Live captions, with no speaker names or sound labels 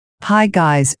Hi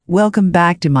guys, welcome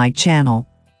back to my channel.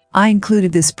 I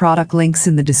included this product links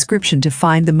in the description to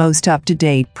find the most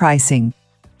up-to-date pricing.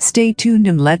 Stay tuned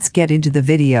and let's get into the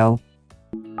video.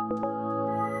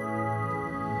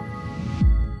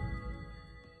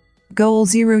 Goal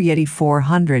Zero Yeti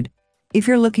 400. If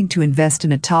you're looking to invest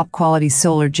in a top-quality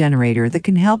solar generator that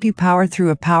can help you power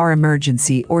through a power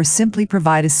emergency or simply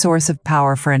provide a source of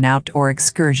power for an outdoor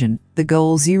excursion, the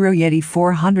Goal Zero Yeti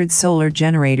 400 solar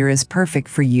generator is perfect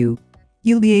for you.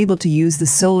 You'll be able to use the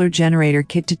solar generator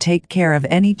kit to take care of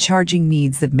any charging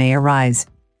needs that may arise.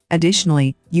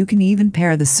 Additionally, you can even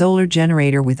pair the solar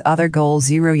generator with other Goal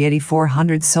Zero Yeti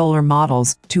 400 solar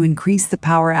models to increase the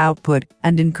power output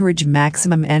and encourage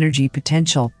maximum energy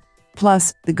potential.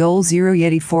 Plus, the Goal Zero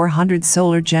Yeti 400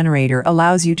 solar generator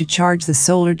allows you to charge the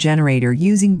solar generator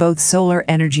using both solar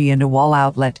energy and a wall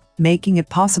outlet, making it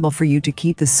possible for you to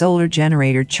keep the solar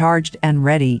generator charged and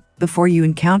ready before you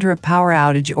encounter a power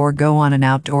outage or go on an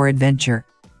outdoor adventure.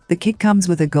 The kit comes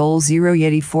with a Goal Zero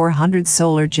Yeti 400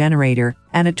 solar generator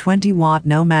and a 20-watt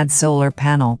Nomad solar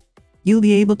panel. You'll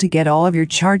be able to get all of your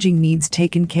charging needs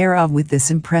taken care of with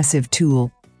this impressive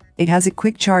tool. It has a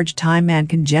quick charge time and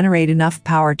can generate enough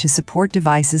power to support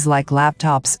devices like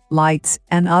laptops, lights,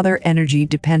 and other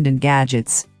energy-dependent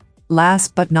gadgets.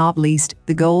 Last but not least,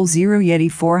 the Goal Zero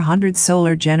Yeti 400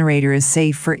 solar generator is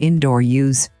safe for indoor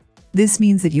use. This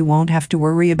means that you won't have to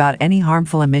worry about any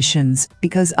harmful emissions,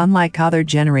 because unlike other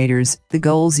generators, the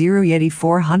Goal Zero Yeti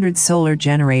 400 solar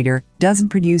generator doesn't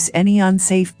produce any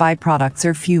unsafe byproducts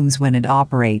or fumes when it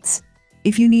operates.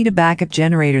 If you need a backup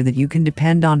generator that you can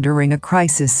depend on during a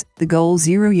crisis, the Goal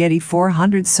Zero Yeti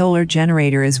 400 solar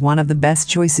generator is one of the best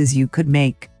choices you could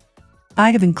make.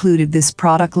 I have included this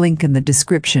product link in the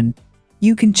description.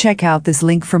 You can check out this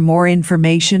link for more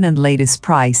information and latest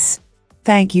price.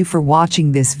 Thank you for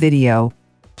watching this video.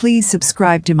 Please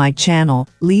subscribe to my channel,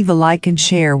 leave a like and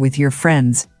share with your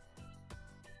friends.